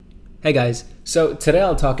Hey guys, so today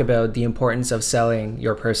I'll talk about the importance of selling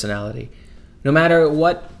your personality. No matter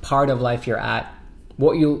what part of life you're at,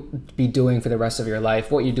 what you'll be doing for the rest of your life,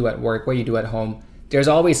 what you do at work, what you do at home, there's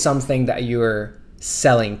always something that you're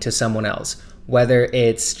selling to someone else. Whether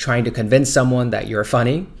it's trying to convince someone that you're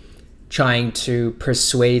funny, trying to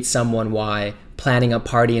persuade someone why planning a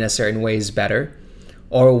party in a certain way is better,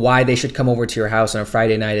 or why they should come over to your house on a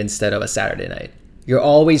Friday night instead of a Saturday night. You're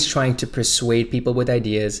always trying to persuade people with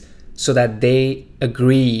ideas so that they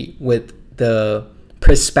agree with the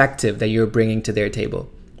perspective that you're bringing to their table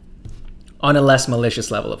on a less malicious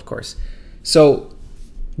level, of course. So,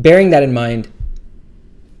 bearing that in mind,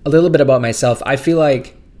 a little bit about myself, I feel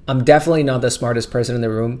like I'm definitely not the smartest person in the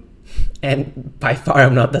room. And by far,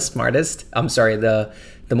 I'm not the smartest. I'm sorry, the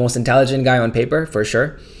most intelligent guy on paper, for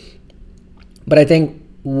sure. But I think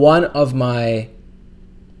one of my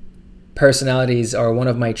personalities or one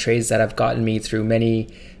of my traits that have gotten me through many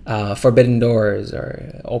forbidden doors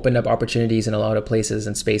or opened up opportunities in a lot of places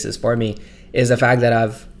and spaces for me is the fact that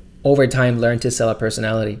I've over time learned to sell a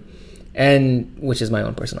personality, and which is my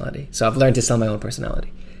own personality. So I've learned to sell my own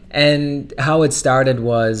personality. And how it started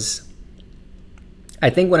was, I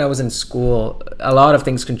think when I was in school, a lot of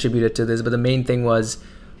things contributed to this, but the main thing was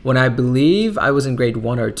when I believe I was in grade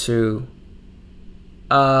 1 or 2,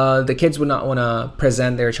 the kids would not want to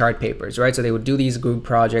present their chart papers, right? So they would do these group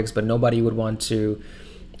projects, but nobody would want to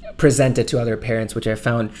present it to other parents, which I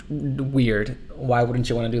found weird. Why wouldn't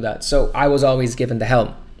you want to do that? So I was always given the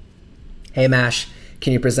helm. Hey, Mash,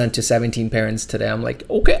 can you present to 17 parents today? I'm like,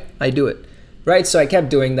 okay, I do it, right? So I kept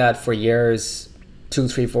doing that for years, 2,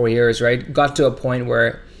 3, 4 years, right? Got to a point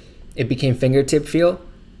where it became fingertip feel,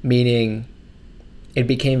 meaning it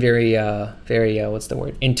became very,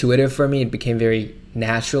 intuitive for me. It became very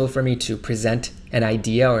natural for me to present an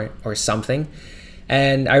idea or something.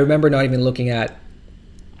 And I remember not even looking at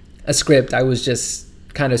a script. I was just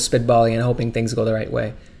kind of spitballing and hoping things go the right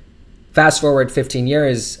way. Fast forward 15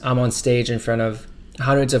 years, I'm on stage in front of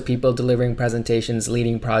hundreds of people delivering presentations,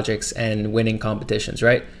 leading projects, and winning competitions,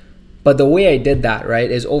 right? But the way I did that, right,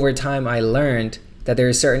 is over time I learned that there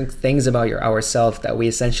are certain things about ourself that we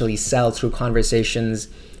essentially sell through conversations,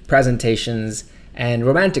 presentations, and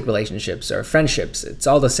romantic relationships or friendships. It's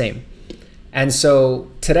all the same. And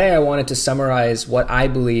so today I wanted to summarize what I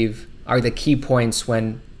believe are the key points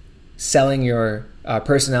when selling your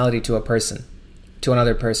personality to a person, to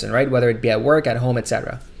another person, right? Whether it be at work, at home,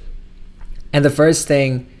 etc. And the first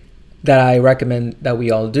thing that I recommend that we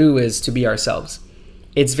all do is to be ourselves.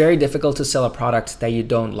 It's very difficult to sell a product that you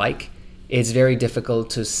don't like. It's very difficult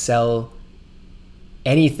to sell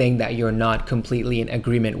anything that you're not completely in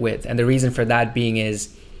agreement with. And the reason for that being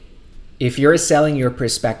is if you're selling your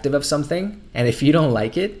perspective of something, and if you don't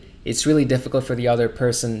like it, it's really difficult for the other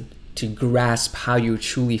person to grasp how you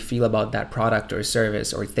truly feel about that product or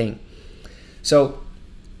service or thing. So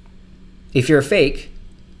if you're fake,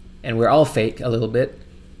 and we're all fake a little bit,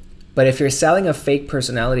 but if you're selling a fake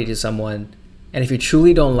personality to someone, and if you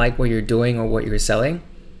truly don't like what you're doing or what you're selling,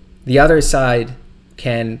 the other side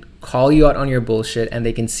can call you out on your bullshit and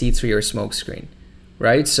they can see through your smoke screen,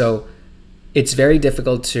 right? So it's very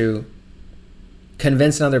difficult to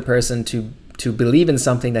convince another person to believe in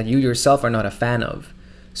something that you yourself are not a fan of.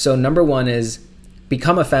 So number one is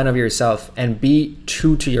become a fan of yourself and be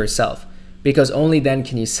true to yourself, because only then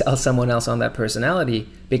can you sell someone else on that personality.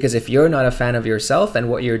 Because if you're not a fan of yourself and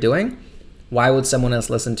what you're doing, why would someone else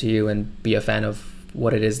listen to you and be a fan of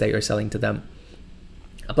what it is that you're selling to them?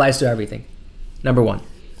 Applies to everything. Number one.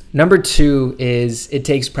 Number two is it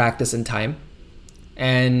takes practice and time.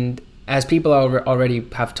 And as people already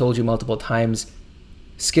have told you multiple times,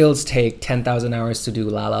 skills take 10,000 hours to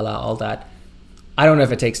do all that. I don't know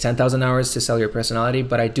if it takes 10,000 hours to sell your personality,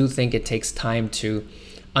 but I do think it takes time to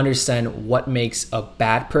understand what makes a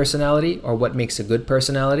bad personality or what makes a good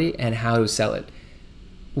personality and how to sell it.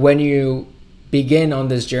 When you begin on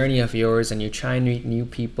this journey of yours and you're trying to meet new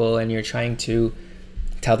people and you're trying to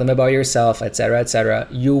tell them about yourself, etc.,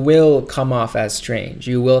 you will come off as strange.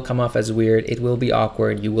 You will come off as weird. It will be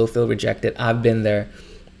awkward. You will feel rejected. I've been there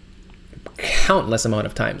countless amount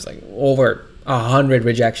of times, like over 100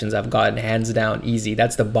 rejections I've gotten, hands down, easy.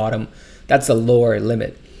 That's the bottom. That's the lower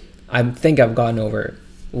limit. I think I've gotten over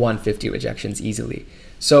 150 rejections easily.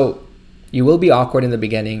 So you will be awkward in the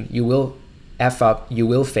beginning. You will F up. You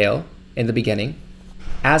will fail in the beginning.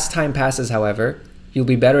 As time passes, however, you'll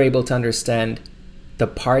be better able to understand the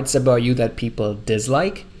parts about you that people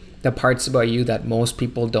dislike, the parts about you that most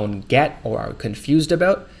people don't get or are confused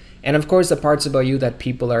about, and of course the parts about you that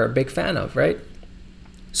people are a big fan of, right?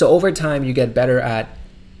 So over time you get better at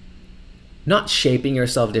not shaping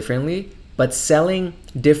yourself differently, but selling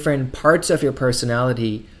different parts of your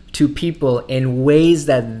personality to people in ways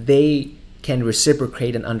that they can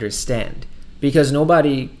reciprocate and understand. Because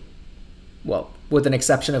nobody, well, with an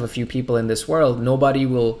exception of a few people in this world, nobody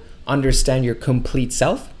will understand your complete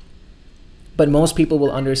self, but most people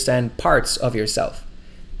will understand parts of yourself.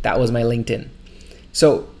 That was my LinkedIn.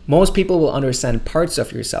 So most people will understand parts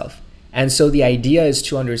of yourself. And so the idea is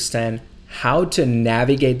to understand how to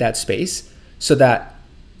navigate that space so that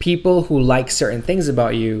people who like certain things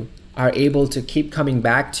about you are able to keep coming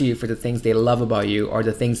back to you for the things they love about you or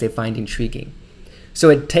the things they find intriguing. So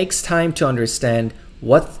it takes time to understand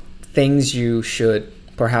what things you should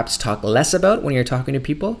perhaps talk less about when you're talking to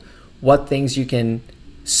people, what things you can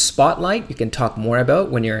spotlight, you can talk more about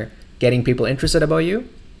when you're getting people interested about you.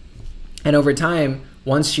 And over time,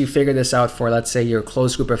 once you figure this out for, let's say, your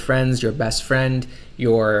close group of friends, your best friend,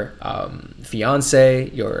 your fiance,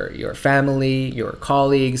 your family, your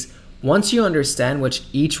colleagues, once you understand which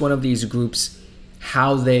each one of these groups,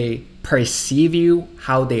 how they perceive you,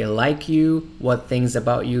 how they like you, what things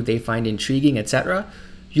about you they find intriguing, etc.,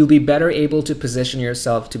 you'll be better able to position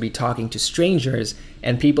yourself to be talking to strangers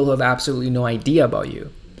and people who have absolutely no idea about you.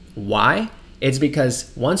 Why? It's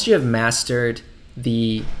because once you have mastered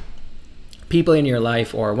the people in your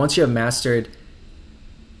life, or once you have mastered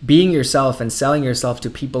being yourself and selling yourself to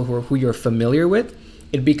people who you're familiar with,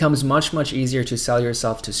 it becomes much, much easier to sell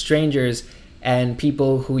yourself to strangers and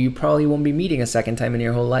people who you probably won't be meeting a second time in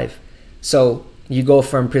your whole life. So you go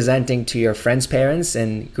from presenting to your friend's parents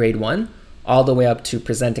in grade 1 all the way up to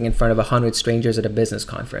presenting in front of 100 strangers at a business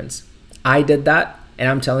conference. I did that, and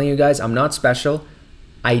I'm telling you guys, I'm not special.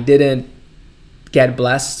 I didn't get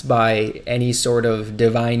blessed by any sort of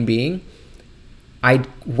divine being. I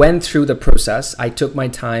went through the process. I took my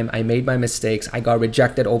time. I made my mistakes. I got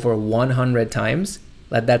rejected over 100 times.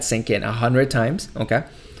 Let that sink in. 100 times, okay?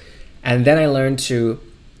 And then I learned to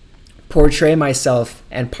portray myself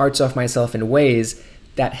and parts of myself in ways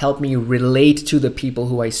that help me relate to the people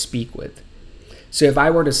who I speak with. So if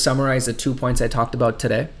I were to summarize the 2 points I talked about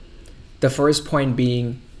today, the first point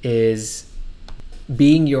being is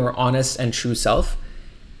being your honest and true self,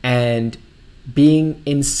 and being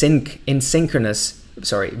in synchrony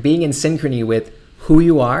with who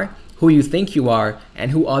you are, who you think you are,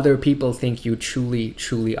 and who other people think you truly,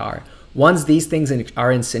 truly are. Once these things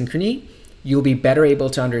are in synchrony, you'll be better able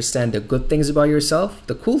to understand the good things about yourself,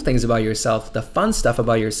 the cool things about yourself, the fun stuff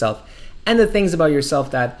about yourself, and the things about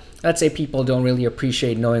yourself that, let's say, people don't really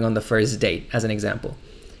appreciate knowing on the first date, as an example.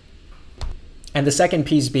 And the second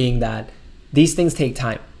piece being that these things take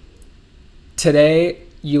time. Today,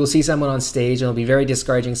 you will see someone on stage and it'll be very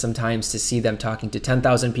discouraging sometimes to see them talking to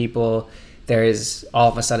 10,000 people. There is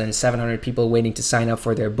all of a sudden 700 people waiting to sign up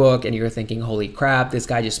for their book, and you're thinking, holy crap, this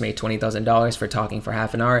guy just made $20,000 for talking for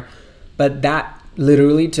half an hour. But that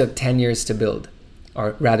literally took 10 years to build,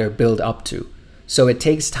 or rather build up to. So it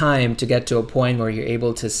takes time to get to a point where you're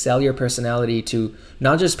able to sell your personality to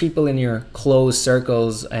not just people in your close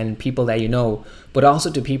circles and people that you know, but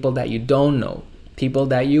also to people that you don't know, people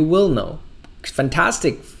that you will know,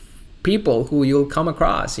 fantastic people who you'll come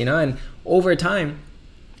across, and over time,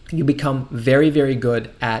 you become very, very good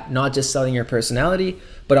at not just selling your personality,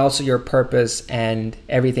 but also your purpose and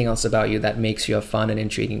everything else about you that makes you a fun and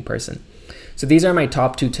intriguing person. So these are my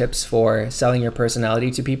top 2 tips for selling your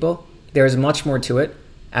personality to people. There's much more to it.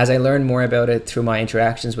 As I learn more about it through my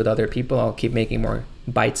interactions with other people, I'll keep making more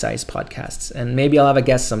bite-sized podcasts. And maybe I'll have a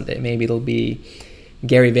guest someday. Maybe it'll be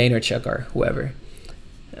Gary Vaynerchuk or whoever.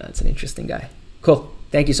 That's an interesting guy. Cool.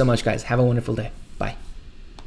 Thank you so much, guys. Have a wonderful day.